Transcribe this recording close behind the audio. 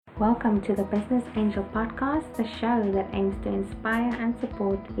Welcome to the Business Angel Podcast, the show that aims to inspire and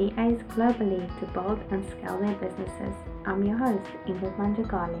support VAs globally to build and scale their businesses. I'm your host, Ingrid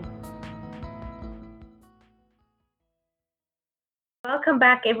Manjagali. Welcome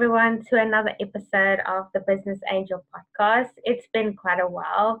back, everyone, to another episode of the Business Angel Podcast. It's been quite a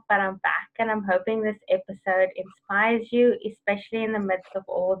while, but I'm back and I'm hoping this episode inspires you, especially in the midst of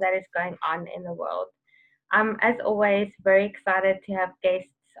all that is going on in the world. I'm, as always, very excited to have guests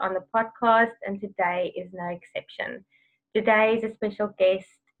on the podcast, and today is no exception. Today's special guest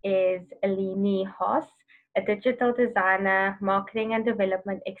is Aline Hoss, a digital designer, marketing and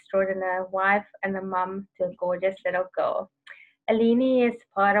development extraordinaire, wife, and a mum to a gorgeous little girl. Aline is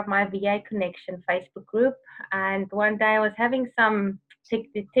part of my VA Connection Facebook group, and one day I was having some tech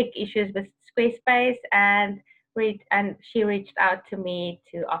issues with Squarespace, and she reached out to me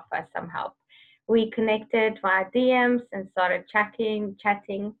to offer some help. We connected via DMs and started chatting.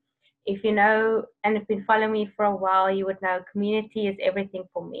 If you know and if you follow me for a while, you would know community is everything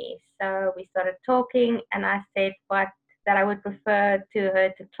for me. So we started talking, and I said what that I would prefer to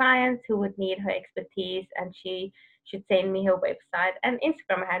her to clients who would need her expertise, and she should send me her website and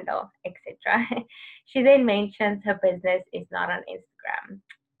Instagram handle, etc. She then mentions her business is not on Instagram.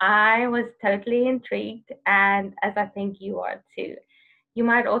 I was totally intrigued, and as I think you are too. You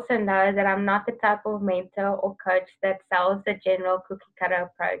might also know that I'm not the type of mentor or coach that sells the general cookie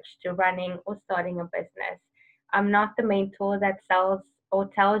cutter approach to running or starting a business. I'm not the mentor that sells or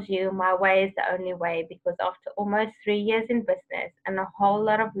tells you my way is the only way, because after almost 3 years in business and a whole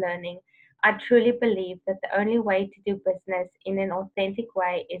lot of learning, I truly believe that the only way to do business in an authentic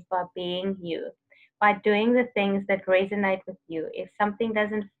way is by being you, by doing the things that resonate with you. If something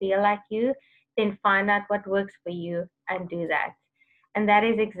doesn't feel like you, then find out what works for you and do that. And that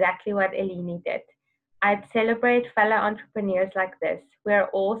is exactly what Aline did. I'd celebrate fellow entrepreneurs like this. We're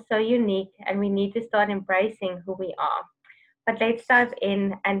all so unique and we need to start embracing who we are. But let's dive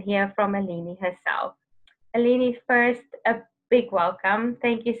in and hear from Aline herself. Aline, first, a big welcome.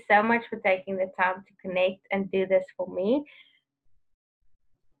 Thank you so much for taking the time to connect and do this for me.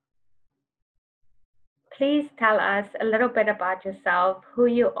 Please tell us a little bit about yourself, who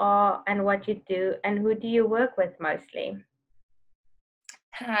you are and what you do, and who do you work with mostly?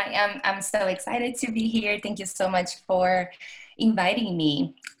 Hi, I'm so excited to be here. Thank you so much for inviting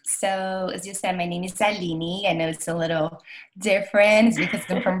me. So, as you said, my name is Aline. I know it's a little different. It's because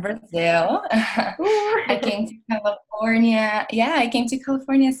I'm from Brazil. I came to California. Yeah, I came to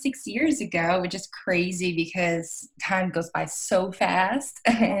California 6 years ago, which is crazy because time goes by so fast.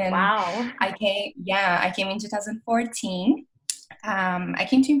 And Wow. I came in 2014. I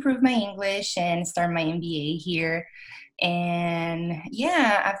came to improve my English and start my MBA here. And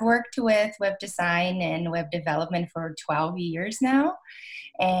yeah, I've worked with web design and web development for 12 years now.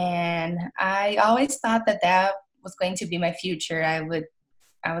 And I always thought that that was going to be my future. I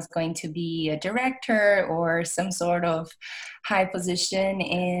was going to be a director or some sort of high position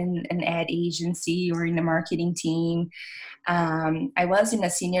in an ad agency or in a marketing team. I was in a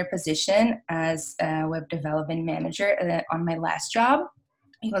senior position as a web development manager on my last job.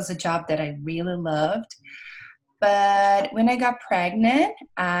 It was a job that I really loved. But when I got pregnant,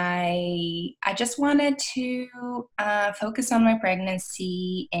 I just wanted to focus on my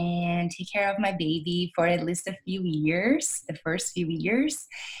pregnancy and take care of my baby for at least a few years, the first few years.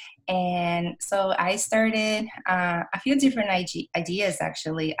 And so I started a few different ideas,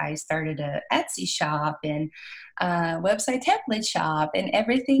 actually. I started a Etsy shop and a website template shop and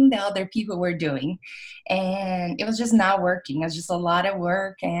everything that other people were doing. And it was just not working. It was just a lot of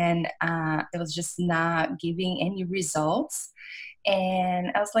work, and it was just not giving any results.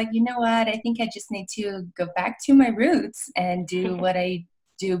 And I was like, you know what? I think I just need to go back to my roots and do what I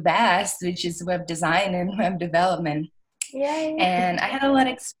do best, which is web design and web development. Yay. And I had a lot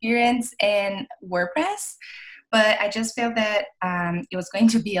of experience in WordPress, but I just felt that it was going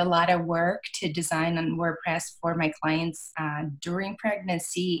to be a lot of work to design on WordPress for my clients during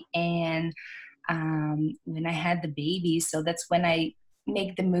pregnancy and when I had the baby. So that's when I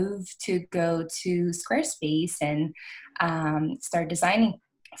make the move to go to Squarespace and start designing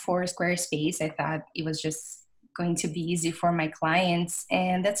for Squarespace. I thought it was just going to be easy for my clients,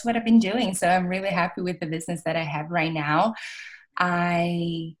 and that's what I've been doing. So I'm really happy with the business that I have right now.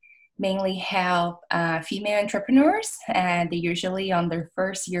 I mainly help female entrepreneurs, and they usually on their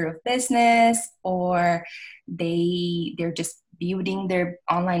first year of business, or they're just building their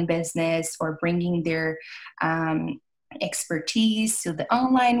online business or bringing their expertise to the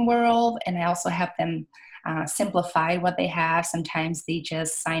online world. And I also help them simplify what they have. Sometimes they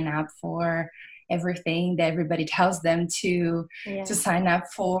just sign up for everything that everybody tells them to Yeah. sign up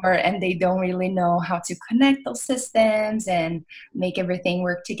for, and they don't really know how to connect those systems and make everything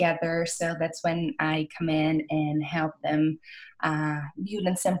work together. So that's when I come in and help them build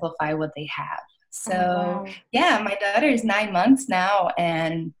and simplify what they have. Oh, So wow. yeah, my daughter is 9 months now,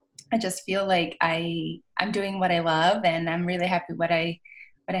 and I just feel like I'm doing what I love, and I'm really happy what I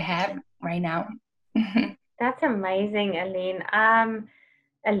have right now. That's amazing, Aline.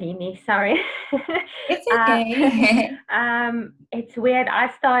 Aline, sorry. It's uh, okay. it's weird. I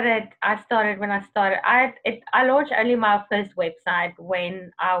started when I started. I launched only my first website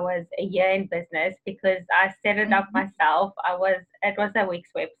when I was a year in business because I set it up Mhm. myself. It was a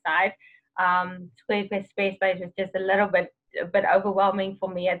week's website. Squarespace was just a bit overwhelming for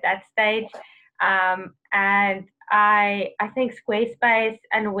me at that stage. And I think Squarespace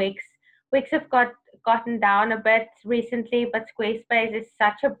and Wix have gotten down a bit recently, but Squarespace is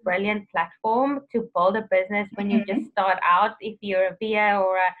such a brilliant platform to build a business when you just Mhm. start out. If you're a VA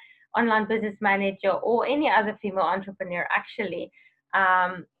or a online business manager or any other female entrepreneur, actually.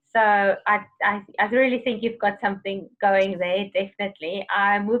 So I really think you've got something going there. Definitely.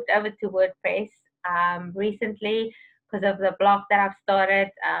 I moved over to WordPress recently because of the blog that I've started.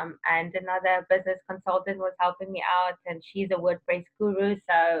 And another business consultant was helping me out, and she's a WordPress guru.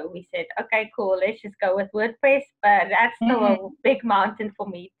 So we said, okay, cool, let's just go with WordPress. But that's still a Mhm. big mountain for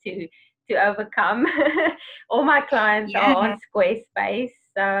me to overcome. All my clients are on Yeah. Squarespace.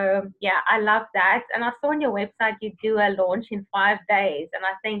 So yeah, I love that. And I saw on your website you do a launch in 5 days, and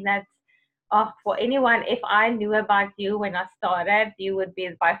I think that's for anyone. If I knew about you when I started, you would be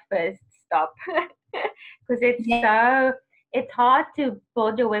my first stop. Because it's hard to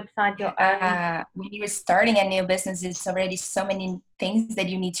build your website your own. When you're starting a new business, it's already so many things that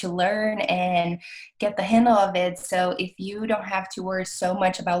you need to learn and get the handle of it. So if you don't have to worry so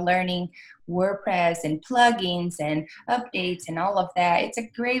much about learning WordPress and plugins and updates and all of that, it's a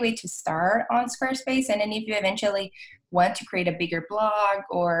great way to start on Squarespace. And then if you eventually want to create a bigger blog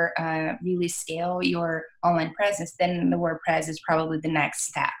or really scale your online presence, then the WordPress is probably the next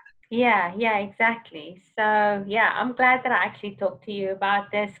step. Yeah, yeah, exactly. So, yeah, I'm glad that I actually talked to you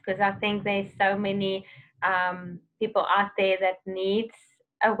about this because I think there's so many people out there that needs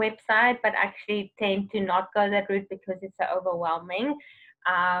a website, but actually tend to not go that route because it's so overwhelming.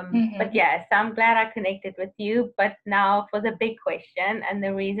 But Mhm. yeah, so I'm glad I connected with you. But now for the big question, and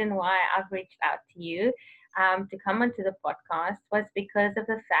the reason why I've reached out to you to come onto the podcast was because of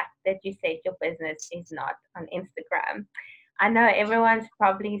the fact that you said your business is not on Instagram. I know everyone's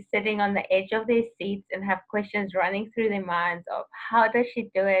probably sitting on the edge of their seats and have questions running through their minds of how does she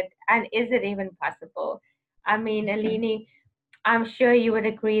do it and is it even possible? I mean, Alini, I'm sure you would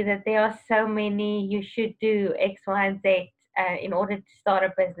agree that there are so many you should do X, Y, and Z in order to start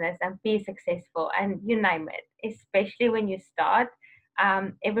a business and be successful, and you name it. Especially when you start,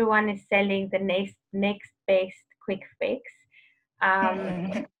 everyone is selling the next best quick fix. Um,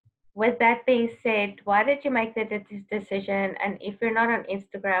 Mhm. with that being said, why did you make the decision? And if you're not on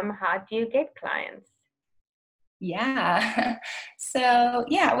Instagram, how do you get clients? Yeah. So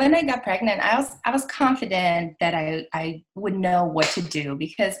yeah, when I got pregnant, I was confident that I would know what to do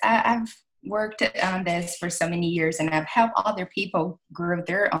because I've worked on this for so many years and I've helped other people grow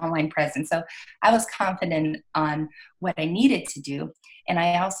their online presence. So I was confident on what I needed to do. And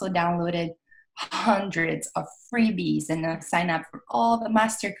I also downloaded hundreds of freebies and signed up for all the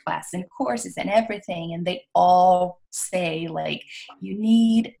masterclass and courses and everything. And they all say like you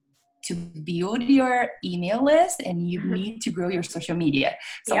need to build your email list and you need to grow your social media.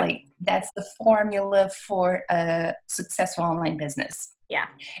 So Yep. like that's the formula for a successful online business. Yeah.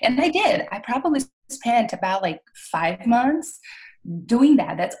 And I did. I probably spent about like 5 months doing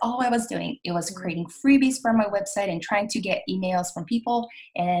that. That's all I was doing. It was Mm, creating freebies for my website and trying to get emails from people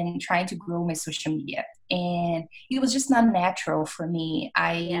and trying to grow my social media. And it was just not natural for me.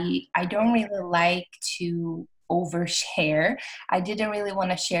 yeah. I don't really like to overshare. I didn't really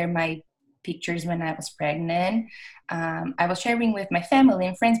want to share my pictures when I was pregnant. I was sharing with my family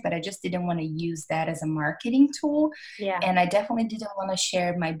and friends, but I just didn't want to use that as a marketing tool. Yeah. And I definitely didn't want to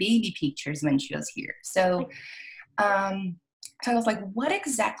share my baby pictures when she was here. So Like, um, so I was like, what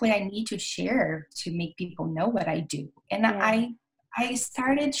exactly I need to share to make people know what I do? And yeah. I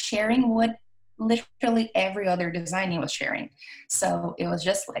started sharing what literally every other designer was sharing. So it was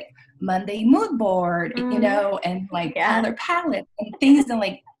just like Monday mood board, Mm, and like yeah. color palette and things and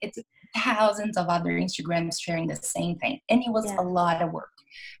like it's thousands of other Instagrams sharing the same thing. And it was a Yeah. lot of work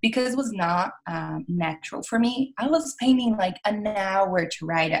because it was not natural for me. I was spending like an hour to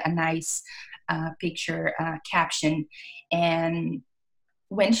write a nice picture caption, and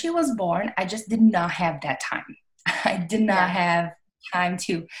when she was born, I just did not have that time. I did not Yeah. have time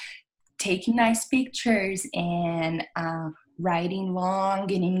to take nice pictures and writing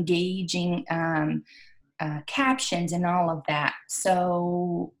long and engaging captions and all of that.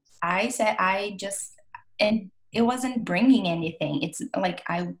 So I said, and it wasn't bringing anything. It's like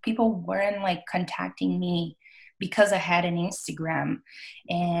people weren't like contacting me because I had an Instagram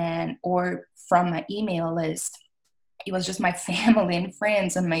and or from my email list. It was just my family and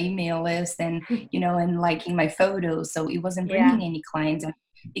friends on my email list and, and liking my photos. So it wasn't Yeah. bringing any clients. And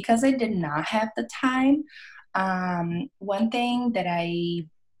because I did not have the time, one thing that I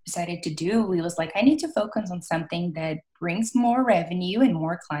decided to do, it was like, I need to focus on something that brings more revenue and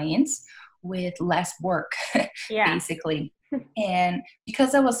more clients with less work, Yeah. basically. And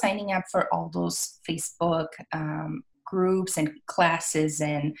because I was signing up for all those Facebook groups and classes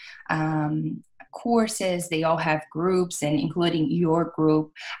and courses, they all have groups, and including your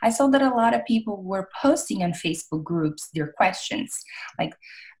group, I saw that a lot of people were posting on Facebook groups their questions like,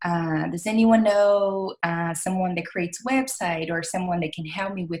 does anyone know someone that creates a website or someone that can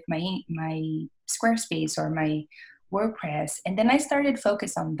help me with my Squarespace or my WordPress? And then I started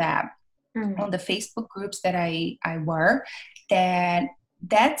focus on that, Mm. on the Facebook groups that I were,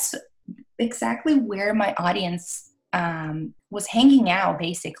 that's exactly where my audience was hanging out.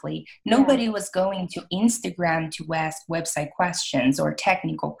 Basically, Yeah. nobody was going to Instagram to ask website questions or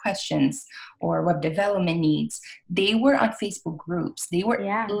technical questions or web development needs. They were on Facebook groups. They were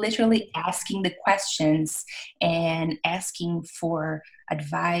Yeah. literally asking the questions and asking for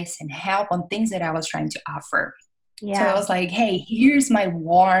advice and help on things that I was trying to offer. So I Yeah. was like, hey, here's my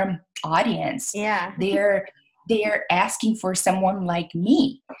warm audience. Yeah. They're they're asking for someone like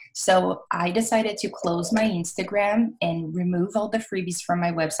me. So I decided to close my Instagram and remove all the freebies from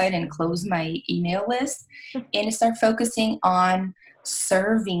my website and close my email list and start focusing on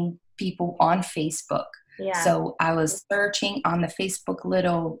serving people on Facebook. Yeah. So I was searching on the Facebook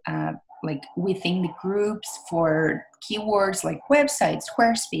little like within the groups for keywords like website,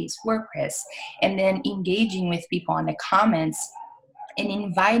 Squarespace, WordPress, and then engaging with people on the comments and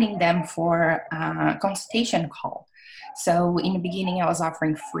inviting them for a consultation call. So in the beginning, I was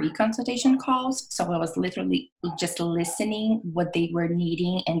offering free consultation calls. So I was literally just listening what they were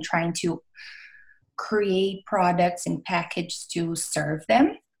needing and trying to create products and package to serve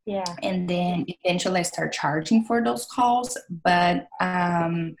them. Yeah. And then eventually I start charging for those calls. But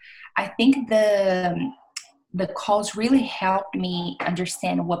I think the calls really helped me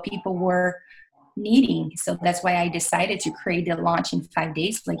understand what people were needing. So that's why I decided to create the launch in 5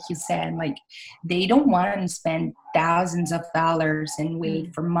 days, like you said. Like, they don't want to spend thousands of dollars and wait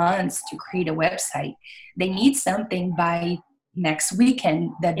Mm. for months to create a website. They need something by next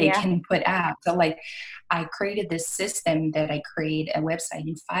weekend that they Yeah. can put out. So like, I created this system that I create a website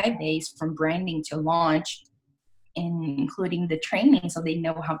in 5 days from branding to launch, including the training, so they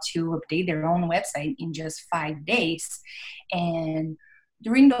know how to update their own website in just 5 days. And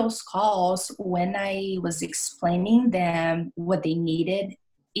during those calls, when I was explaining them what they needed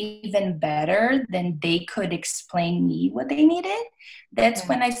even better than they could explain me what they needed, that's Yeah.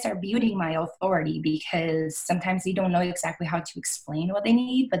 when I start building my authority, because sometimes they don't know exactly how to explain what they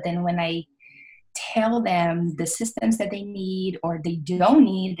need. But then when I tell them the systems that they need or they don't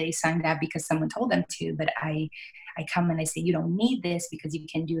need, they signed up because someone told them to. But I come and I say, you don't need this because you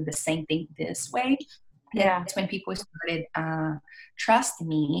can do the same thing this way. Yeah. That's when people started trust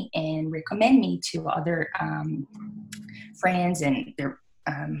me and recommend me to other friends and their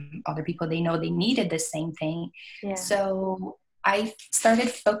other people they know they needed the same thing. Yeah. So I started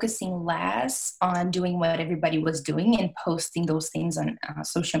focusing less on doing what everybody was doing and posting those things on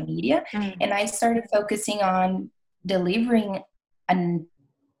social media. Mm. And I started focusing on delivering a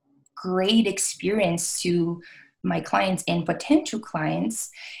great experience to my clients and potential clients,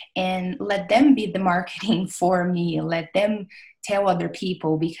 and let them be the marketing for me, let them tell other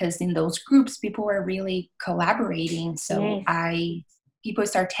people, because in those groups people were really collaborating. So Yes. I people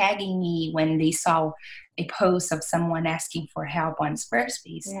start tagging me when they saw a post of someone asking for help on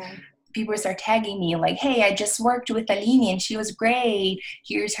Squarespace. Yeah. People start tagging me like, hey, I just worked with Aline and she was great,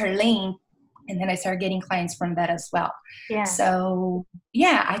 here's her link. And then I started getting clients from that as well. Yeah. So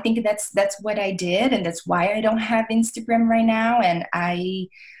yeah, I think that's what I did, and that's why I don't have Instagram right now. And I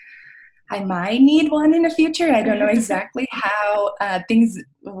might need one in the future. I don't know exactly how things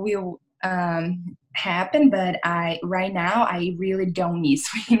will happen, but I right now I really don't need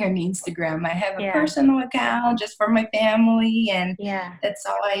being on Instagram. I have a Yeah. personal account just for my family, and Yeah. that's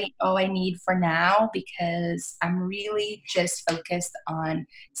all I need for now, because I'm really just focused on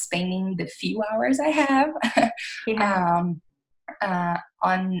spending the few hours I have Yeah. um,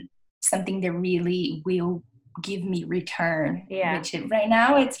 on something that really will give me return, Yeah. right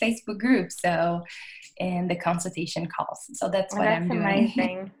now it's Facebook groups. So, and the consultation calls. So that's Well, what that's I'm doing.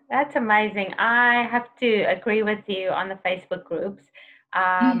 amazing. That's amazing. I have to agree with you on the Facebook groups.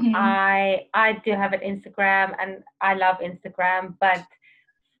 Hmm. I do have an Instagram and I love Instagram,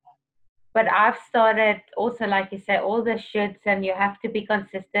 but I've started also, like you say, all the shoots, and you have to be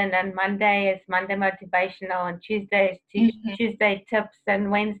consistent. And Monday is Monday motivational, and Tuesday is Hmm. Tuesday tips, and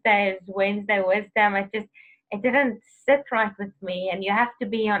Wednesday is Wednesday wisdom. It didn't sit right with me. And you have to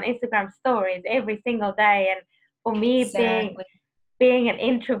be on Instagram stories every single day. And for me, Exactly. being an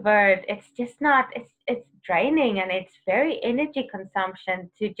introvert, it's just not. It's draining, and it's very energy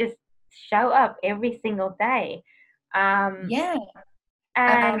consumption to just show up every single day. Um, Yeah.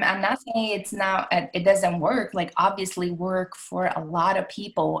 and I'm not saying it's not, it doesn't work. Like obviously work for a lot of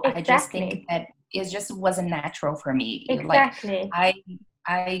people. I just think exactly. that it just wasn't natural for me. Like Exactly. I,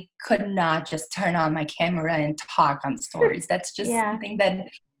 I could not just turn on my camera and talk on stories. That's just Yeah. something that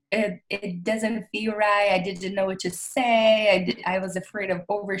it doesn't feel right. I didn't know what to say. I was afraid of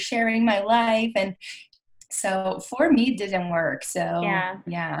oversharing my life. And so for me, it didn't work. So Yeah.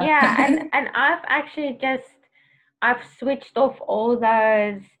 yeah. Yeah. And I've actually just I've switched off all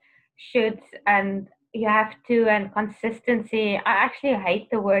those shoots, and you have to, and consistency. I actually hate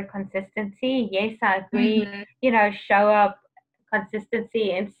the word consistency. Yes, I agree, Hmm. show up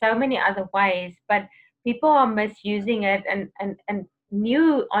consistency in so many other ways, but people are misusing it, and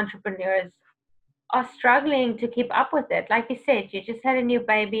new entrepreneurs are struggling to keep up with it. Like you said, you just had a new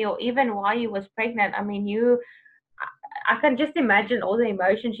baby, or even while you was pregnant. I mean, I can just imagine all the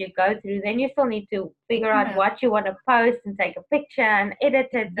emotions you go through. Then you still need to figure out Yeah. what you want to post and take a picture and edit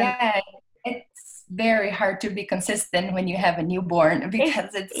it. And Yeah, it's very hard to be consistent when you have a newborn it's,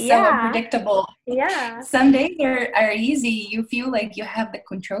 because it's so yeah, unpredictable. yeah, Some days are easy. You feel like you have the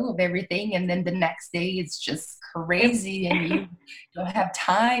control of everything, and then the next day it's just ev- crazy and you don't have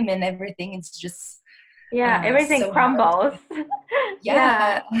time and everything. It's just yeah, everything so hard. crumbles.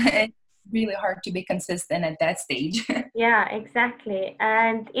 Yeah, Yeah, it's really hard to be consistent at that stage. yeah, exactly.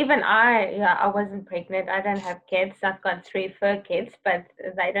 And even yeah, I wasn't pregnant. I don't have kids. I've got three fur kids, but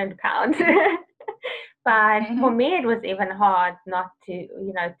they don't count. But for Hmm. me, it was even hard not to,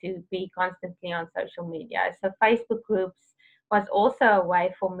 to be constantly on social media. So Facebook groups was also a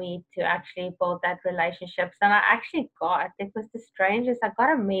way for me to actually build that relationships. And I actually it was the strangest. I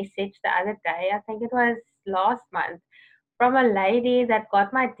got a message the other day. I think it was last month, from a lady that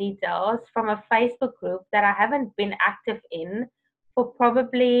got my details from a Facebook group that I haven't been active in for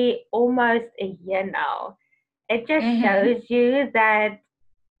probably almost a year now. It just Hmm. shows you that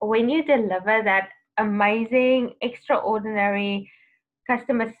when you deliver that amazing, extraordinary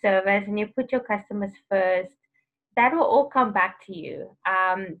customer service and you put your customers first, that will all come back to you.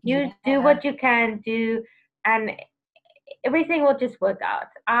 You do Yeah. what you can do, and everything will just work out.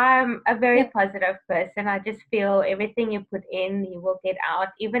 I'm a very Yep. positive person. I just feel everything you put in, you will get out,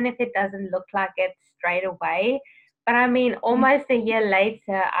 even if it doesn't look like it straight away. But I mean, almost a year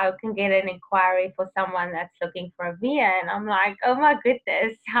later, I can get an inquiry for someone that's looking for a VIA. And I'm like, oh my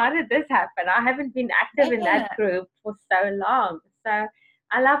goodness, how did this happen? I haven't been active in that Yeah. group for so long. So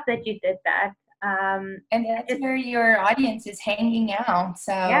I love that you did that. And that's Just, where your audience is hanging out.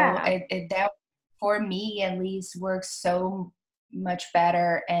 So yeah, that, for me at least, works so much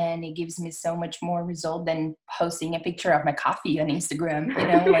better, and it gives me so much more result than posting a picture of my coffee on Instagram.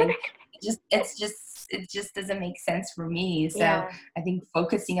 Like it just doesn't make sense for me. So yeah, I think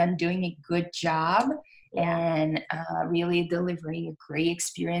focusing on doing a good job yeah. and really delivering a great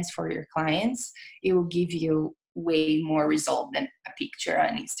experience for your clients, it will give you way more result than a picture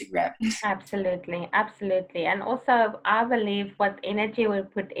on Instagram. Absolutely, absolutely. And also, I believe what energy we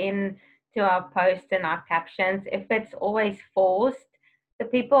put in to our posts and our captions, if it's always forced, the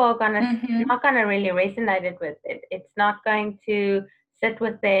people are gonna Hmm. not gonna really resonate it with it. It's not going to sit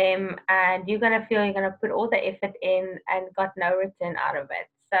with them, and you're gonna feel you're gonna put all the effort in and got no return out of it.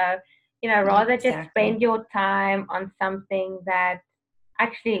 So, rather just Exactly. spend your time on something that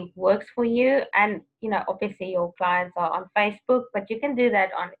actually works for you. And obviously your clients are on Facebook, but you can do that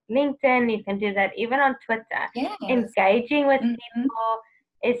on LinkedIn, you can do that even on Twitter. Yes. Engaging with Hmm. people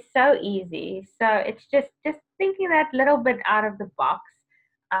is so easy. So it's just thinking that little bit out of the box.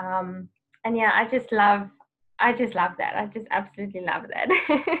 um and yeah, I just love that. I just absolutely love that.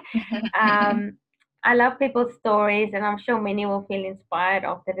 um I love people's stories, and I'm sure many will feel inspired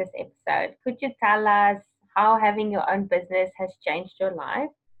after this episode. Could you tell us how having your own business has changed your life?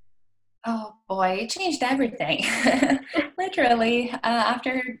 Oh boy, it changed everything. Literally,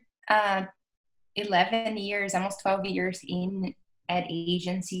 after uh, 11 years, almost 12 years in at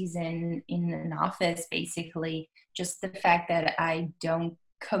agencies and in an office, basically. Just the fact that I don't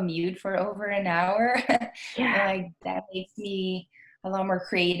commute for over an hour, Yeah. like that makes me a lot more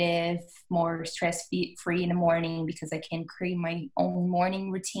creative, more stress free in the morning because I can create my own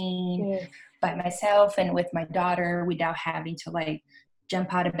morning routine Yes. by myself and with my daughter without having to like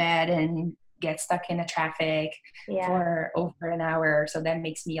jump out of bed and get stuck in the traffic Yeah. for over an hour. So that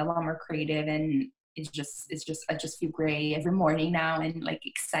makes me a lot more creative, and I just feel great every morning now and like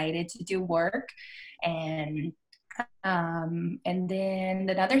excited to do work. And and then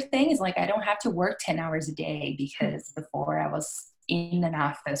another thing is like I don't have to work 10 hours a day, because before I was in an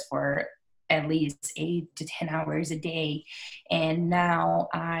office for at least 8 to 10 hours a day. And now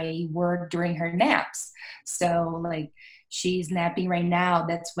I work during her naps. So like she's napping right now.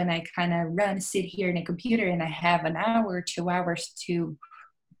 That's when I kind of sit here in a computer and I have an hour, 2 hours to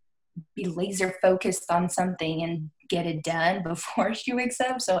be laser focused on something and get it done before she wakes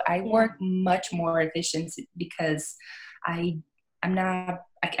up. So I Yeah. work much more efficient because I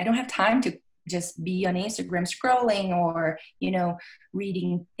I don't have time to just be on Instagram scrolling or,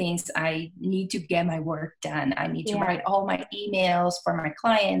 reading things. I need to get my work done. I need to Yeah. write all my emails for my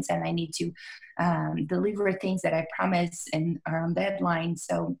clients, and I need to deliver things that I promise and are on deadline.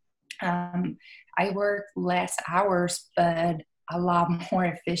 So um, I work less hours, but a lot more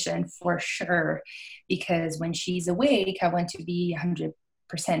efficient for sure, because when she's awake I want to be 100%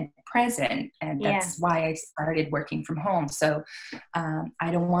 present, and Yeah. that's why I started working from home. So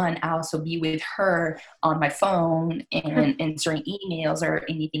I don't want to also be with her on my phone and answering emails or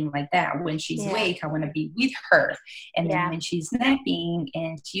anything like that. When she's Yeah. awake I want to be with her, and then Yeah. when she's napping,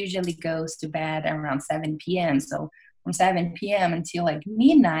 and she usually goes to bed around 7 p.m. So from 7 p.m. until like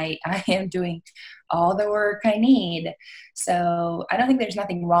midnight I am doing all the work I need. So I don't think there's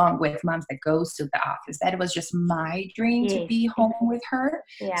nothing wrong with moms that goes to the office. That was just my dream, to Yes. be home with her.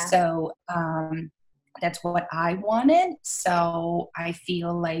 Yeah. So that's what I wanted. So I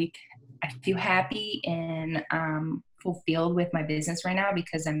feel happy and fulfilled with my business right now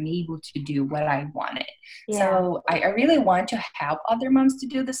because I'm able to do what I wanted. Yeah. So I really want to help other moms to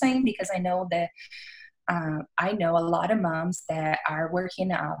do the same, because I know a lot of moms that are working in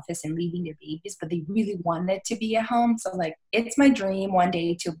the office and leaving their babies, but they really wanted to be at home. So, like, it's my dream one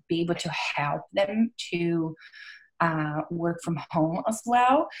day to be able to help them to work from home as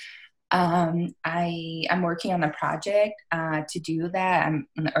well. I'm working on a project to do that. I'm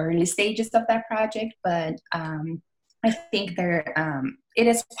in the early stages of that project, but I think it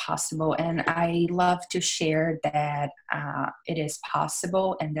is possible, and I love to share that it is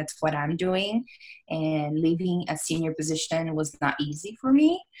possible, and that's what I'm doing. And leaving a senior position was not easy for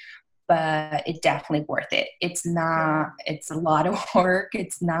me, but it definitely worth it. It's Yeah. not. It's a lot of work.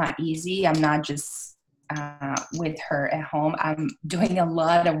 It's not easy. I'm not just with her at home. I'm doing a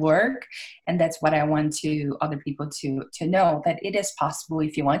lot of work, and that's what I want to other people to know, that it is possible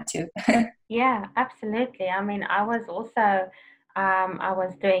if you want to. Yeah, absolutely. I mean, I was also, I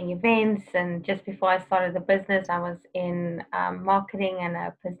was doing events, and just before I started the business, I was in marketing and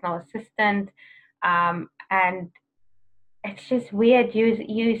a personal assistant. And it's just weird.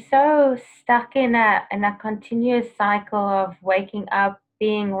 You're so stuck in a continuous cycle of waking up,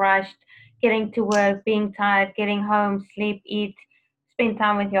 being rushed, getting to work, being tired, getting home, sleep, eat, spend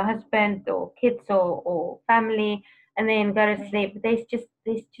time with your husband or kids or family, and then go to sleep.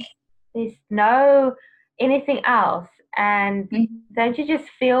 There's no anything else. And don't you just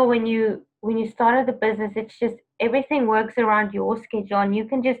feel when you started the business, it's just everything works around your schedule and you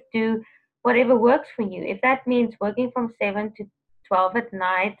can just do whatever works for you. If that means working from 7 to 12 at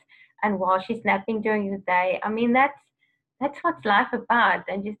night and while she's napping during the day, I mean, that's what's life about.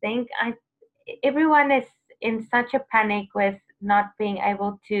 And you think everyone is in such a panic with not being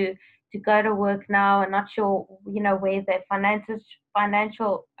able to go to work now and not sure, where their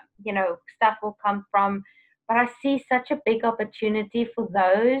financial, stuff will come from. But I see such a big opportunity for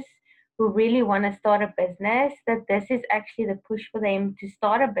those who really want to start a business, that this is actually the push for them to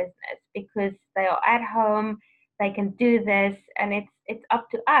start a business because they are at home, they can do this, and it's up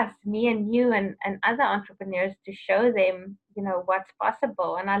to us, me and you and other entrepreneurs, to show them, what's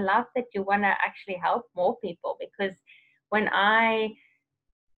possible. And I love that you want to actually help more people, because when I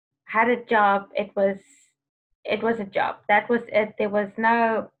had a job, it was a job. That was it. There was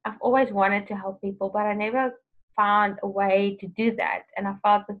no, I've always wanted to help people, but I never found a way to do that. And I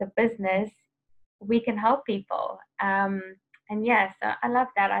felt with the business, we can help people. And yeah, so I love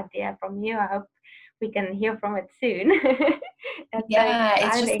that idea from you. I hope we can hear from it soon. That's so Yeah,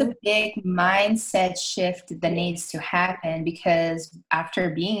 it's just a exciting. big mindset shift that Yes. needs to happen because after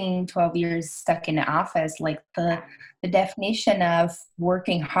being 12 years stuck in the office, like Yeah. the definition of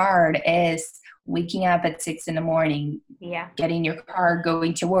working hard is waking up at 6 in the morning, Yeah. getting in your car,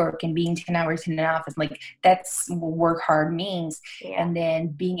 going to work, and being 10 hours in the office. Like that's what work hard means. Yeah. And then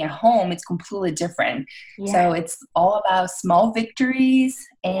being at home, it's completely different. Yeah. So it's all about small victories.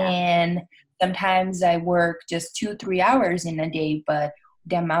 Yeah. And sometimes I work just 2, 3 hours in a day, but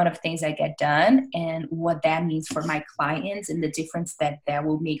the amount of things I get done and what that means for my clients and the difference that that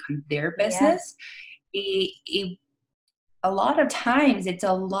will make on their Yeah. business, it a lot of times it's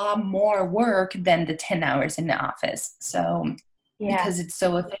a lot more work than the 10 hours in the office. So Yeah. because it's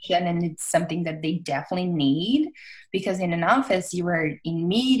so efficient and it's something that they definitely need, because in an office you are in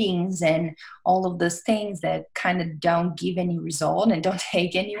meetings and all of those things that kind of don't give any result and don't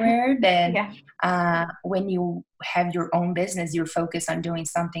take anywhere. Then Yeah. when you have your own business, you're focused on doing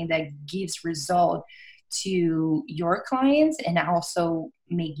something that gives result to your clients and also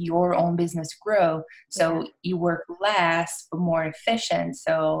make your own business grow. Yeah. So you work less but more efficient,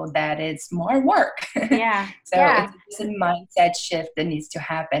 so that it's more work. Yeah. So Yeah. it's just a mindset shift that needs to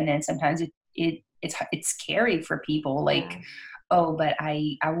happen, and sometimes it's scary for people. Like, Yeah. oh, but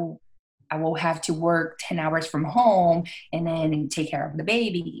I will have to work 10 hours from home and then take care of the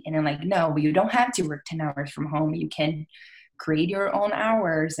baby. And then like, no, you don't have to work 10 hours from home. You can create your own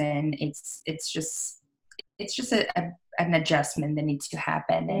hours, and it's just an adjustment that needs to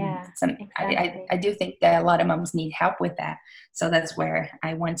happen. And Yeah. some Exactly. I do think that a lot of moms need help with that. So that's where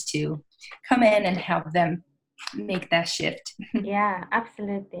I want to come in and help them make that shift. Yeah,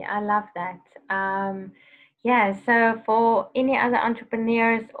 absolutely. I love that. Yeah, so for any other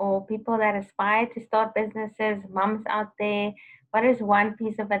entrepreneurs or people that aspire to start businesses, moms out there, what is one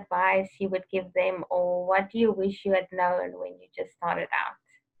piece of advice you would give them, or what do you wish you had known when you just started out?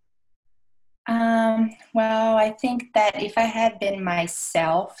 Well, I think that if I had been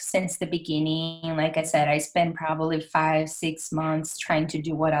myself since the beginning, like I said, I spent probably 5, 6 months trying to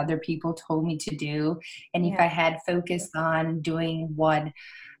do what other people told me to do. And if I Yeah, had focused on doing what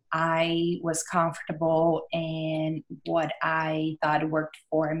I was comfortable and what I thought worked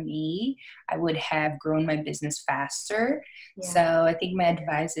for me, I would have grown my business faster. So yeah, I think my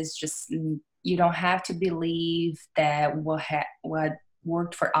advice is just you don't have to believe that what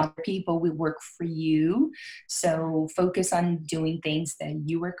worked for other people will work for you. yeah, So focus on doing things that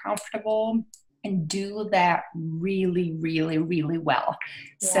you were comfortable and do that really, really, really well.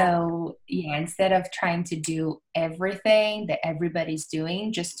 yeah, So, yeah, instead of trying to do everything that everybody's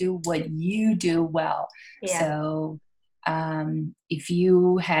doing, just do what you do well. yeah, So, if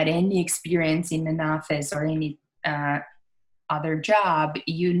you had any experience in an office or any other job,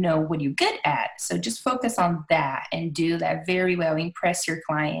 you know what you're good at. So, just focus on that and do that very well. Impress your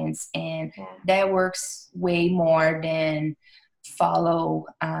clients, and yeah, that works way more than follow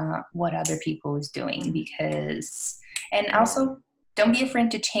what other people is doing. Because and yeah, also don't be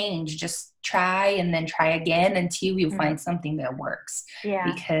afraid to change. Just try and then try again until you mm, find something that works. yeah,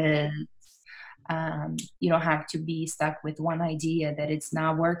 Because you don't have to be stuck with one idea that it's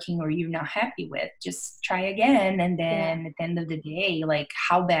not working or you're not happy with. Just try again, and yeah, then at the end of the day, like,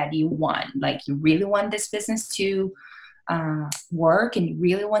 how bad you want, like, you really want this business to work, and you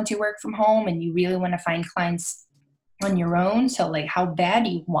really want to work from home, and you really want to find clients on your own. So like how bad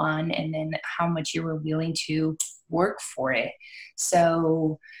you want, and then how much you were willing to work for it.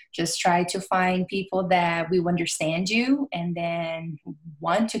 So just try to find people that will understand you and then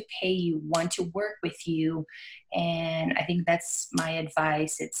want to pay you, want to work with you. And I think that's my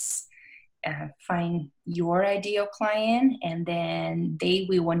advice. It's find your ideal client, and then they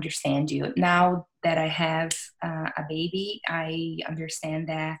will understand you. Now that I have a baby, I understand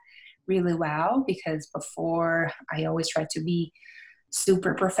that really well, because before I always tried to be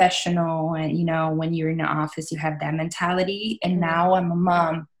super professional, and when you're in the office you have that mentality, and mm, now I'm a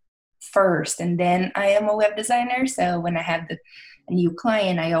mom first and then I am a web designer. So when I have a new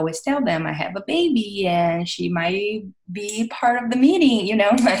client, I always tell them I have a baby and she might be part of the meeting,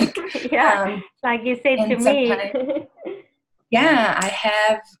 like yeah, um like you said to and me. sometimes, yeah,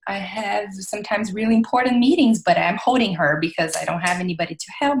 I have sometimes really important meetings, but I'm holding her because I don't have anybody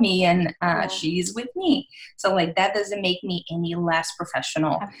to help me, and Yeah, she's with me. So like that doesn't make me any less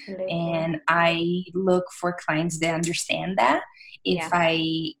professional. absolutely. And I look for clients that understand that. If Yeah,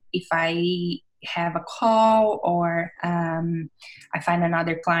 I have a call, or I find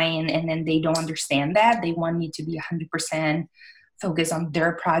another client and then they don't understand that, they want me to be 100% focused on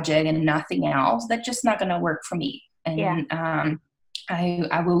their project and nothing else, that's just not going to work for me. yeah, And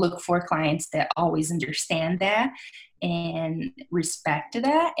I will look for clients that always understand that and respect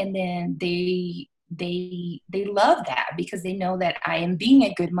that, and then they love that because they know that I am being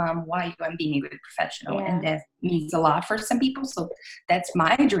a good mom while I'm being a good professional, and Yeah. that means a lot for some people. So that's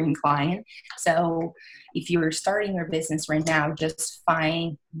my dream client. So if you're starting your business right now, just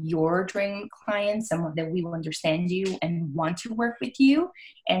find your dream client, someone that will understand you and want to work with you.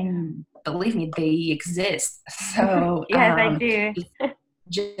 And believe me, they exist. So Yes, I do.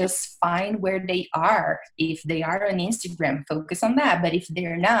 just find where they are. If they are on Instagram, focus on that. But if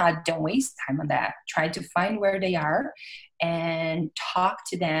they're not, don't waste time on that. Try to find where they are and talk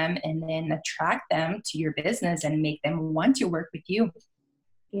to them, and then attract them to your business and make them want to work with you.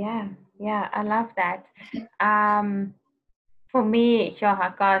 Yeah, yeah, I love that. Um, for me,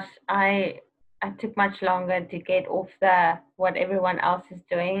 yeah, gosh, I took much longer to get off the what everyone else is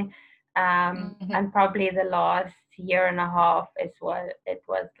doing. Mm-hmm. And probably the last year and a half is what it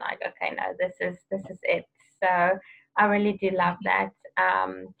was like, okay, no, this is it. So I really do love that.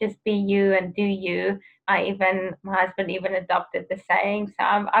 Just be you and do you. My husband even adopted the saying, so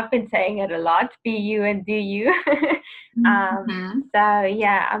I've been saying it a lot, be you and do you. Mm-hmm. So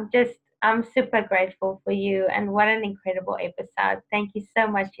yeah, I'm super grateful for you, and what an incredible episode. Thank you so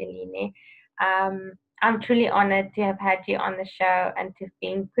much, Eline. I'm truly honored to have had you on the show and to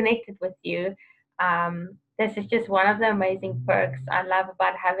being connected with you. This is just one of the amazing perks I love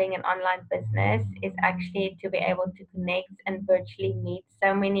about having an online business is actually to be able to connect and virtually meet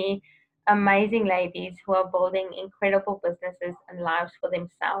so many amazing ladies who are building incredible businesses and lives for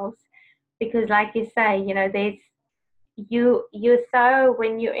themselves. Because, like you say, you're so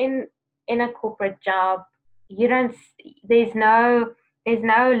when you're in a corporate job, you don't there's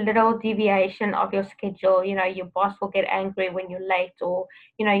no little deviation of your schedule. Your boss will get angry when you're late, or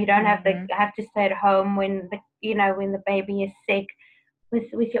you don't Mm-hmm. have to stay at home when the baby is sick.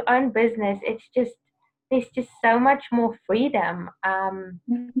 With your own business, it's just there's just so much more freedom,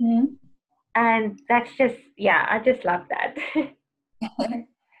 Mm-hmm. and that's just, yeah, I just love that.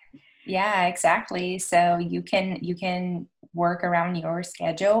 Yeah, exactly. So you can work around your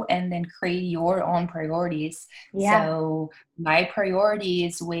schedule and then create your own priorities. Yeah, So my priority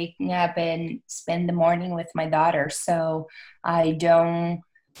is waking up and spend the morning with my daughter. So I don't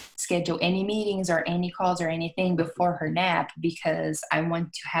schedule any meetings or any calls or anything before her nap because I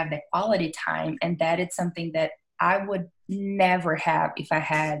want to have that quality time. And that is something that I would never have if I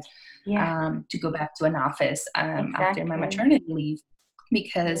had yeah, to go back to an office after my exactly. maternity leave,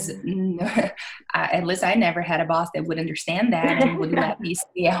 because Yeah, at least I never had a boss that would understand that and would let me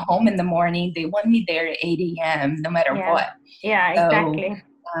stay at home in the morning. They want me there at 8 a.m. no matter yeah, what. yeah, So exactly.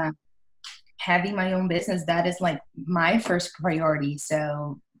 uh, having my own business, that is like my first priority.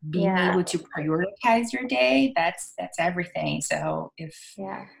 So being Yeah, able to prioritize your day, that's everything. So if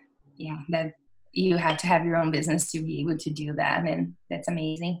yeah. yeah, that you have to have your own business to be able to do that, and that's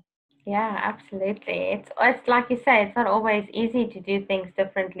amazing. Yeah, absolutely. It's like you say, it's not always easy to do things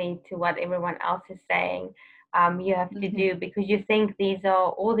differently to what everyone else is saying. You have to Hmm. do because you think these are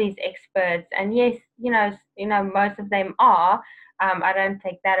all these experts, and yes, most of them are. I don't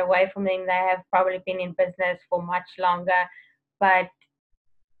take that away from them. They have probably been in business for much longer, but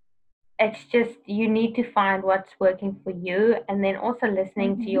it's just you need to find what's working for you, and then also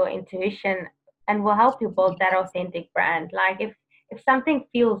listening to Hmm. your intuition and will help you build that Yes. authentic brand. Like if something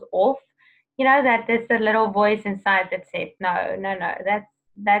feels off, that there's a little voice inside that says no, no, no,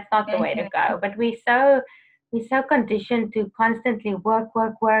 that's not the way to Hmm. go. But we're so conditioned to constantly work,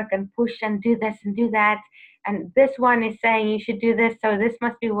 work, work, and push and do this and do that, and this one is saying you should do this, so this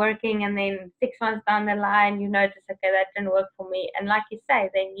must be working, and then 6 months down the line you notice, okay, that didn't work for me, and like you say,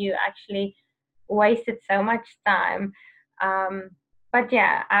 then you actually wasted so much time. Um, but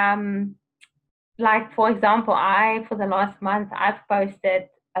yeah, like for example, I for the last month I've posted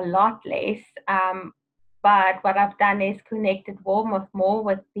a lot less, but what I've done is connected more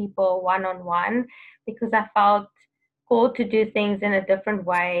with people one on one, because I felt called to do things in a different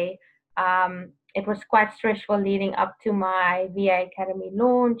way. It was quite stressful leading up to my VA Academy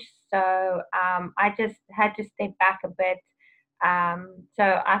launch, so I just had to step back a bit.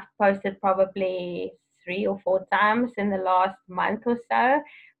 So I've posted probably 3 or 4 times in the last month or so.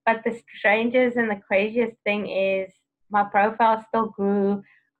 But the strangest and the craziest thing is my profile still grew.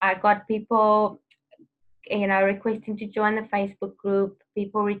 I got people, requesting to join the Facebook group,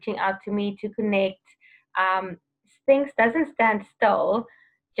 people reaching out to me to connect. Um, Things doesn't stand still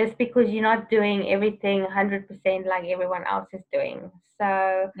just because you're not doing everything 100% like everyone else is doing.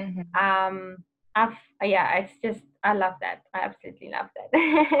 So, Hmm. um, yeah, it's just, I love that. I absolutely love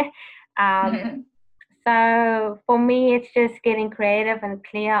that. um, So for me, it's just getting creative and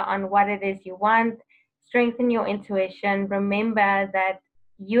clear on what it is you want. Strengthen your intuition. Remember that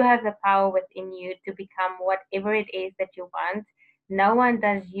you have the power within you to become whatever it is that you want. No one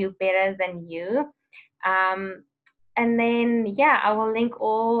does you better than you. Um, and then, yeah, I will link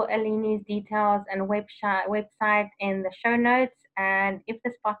all Aline's details and website in the show notes. And if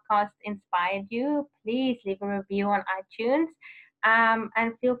this podcast inspired you, please leave a review on iTunes.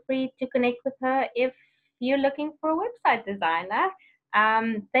 And feel free to connect with her if you're looking for a website designer.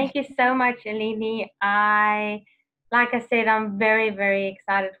 Thank you so much, Aline. Like I said, I'm very, very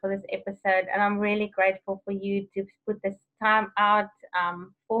excited for this episode, and I'm really grateful for you to put this time out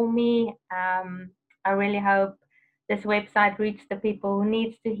for me. I really hope this website reach the people who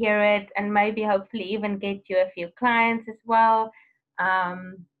needs to hear it, and maybe hopefully even get you a few clients as well.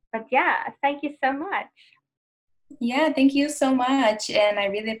 But yeah, thank you so much. Yeah, thank you so much. And I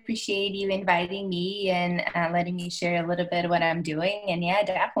really appreciate you inviting me and letting me share a little bit of what I'm doing. And yeah,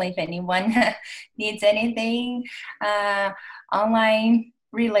 definitely, if anyone needs anything online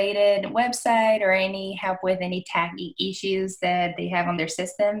related website or any help with any tech issues that they have on their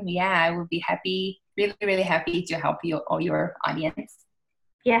system, yeah, I would be happy, really, really happy to help you or your audience.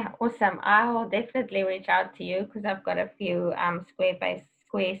 Yeah, awesome. I will definitely reach out to you because I've got a few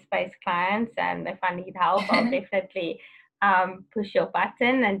Squarespace clients, and if I need help, I'll definitely push your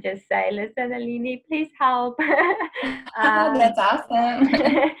button and just say, "Listen, Aline, please help." That's awesome.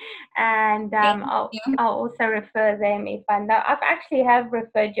 And Thank you. I'll also refer them if I know. I've actually have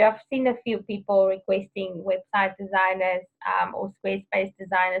referred you. I've seen a few people requesting website designers or Squarespace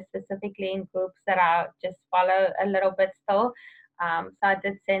designers specifically in groups that I just follow a little bit still. So I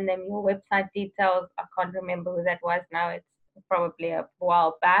did send them your website details. I can't remember who that was now. It's probably a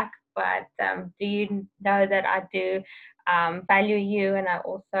while back. But do you know that I do value you, and I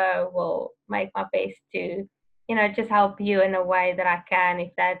also will make my best to, just help you in a way that I can.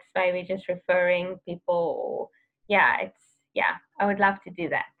 If that's maybe just referring people, or yeah, I would love to do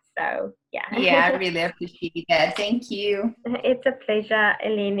that. So Yeah, I yeah. really appreciate that. Thank you. It's a pleasure,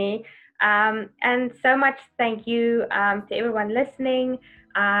 Eleni. And so much thank you to everyone listening.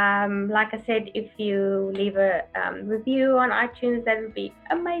 Like I said, if you leave a review on iTunes, that would be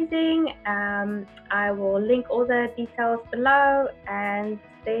amazing. I will link all the details below. And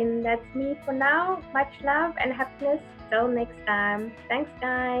then that's me for now. Much love and happiness. Till next time. Thanks,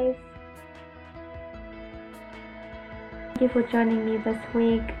 guys. Thank you for joining me this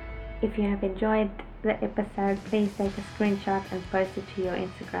week. If you have enjoyed the episode, please take a screenshot and post it to your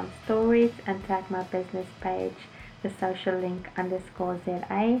Instagram stories and tag my business page, the social link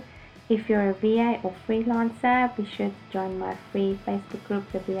 _ZA. If you're a VA or freelancer, be sure to join my free Facebook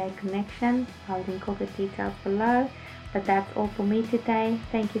group, the VA Connection. I'll link all the details below. But that's all for me today.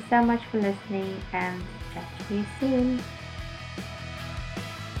 Thank you so much for listening, and chat to you soon.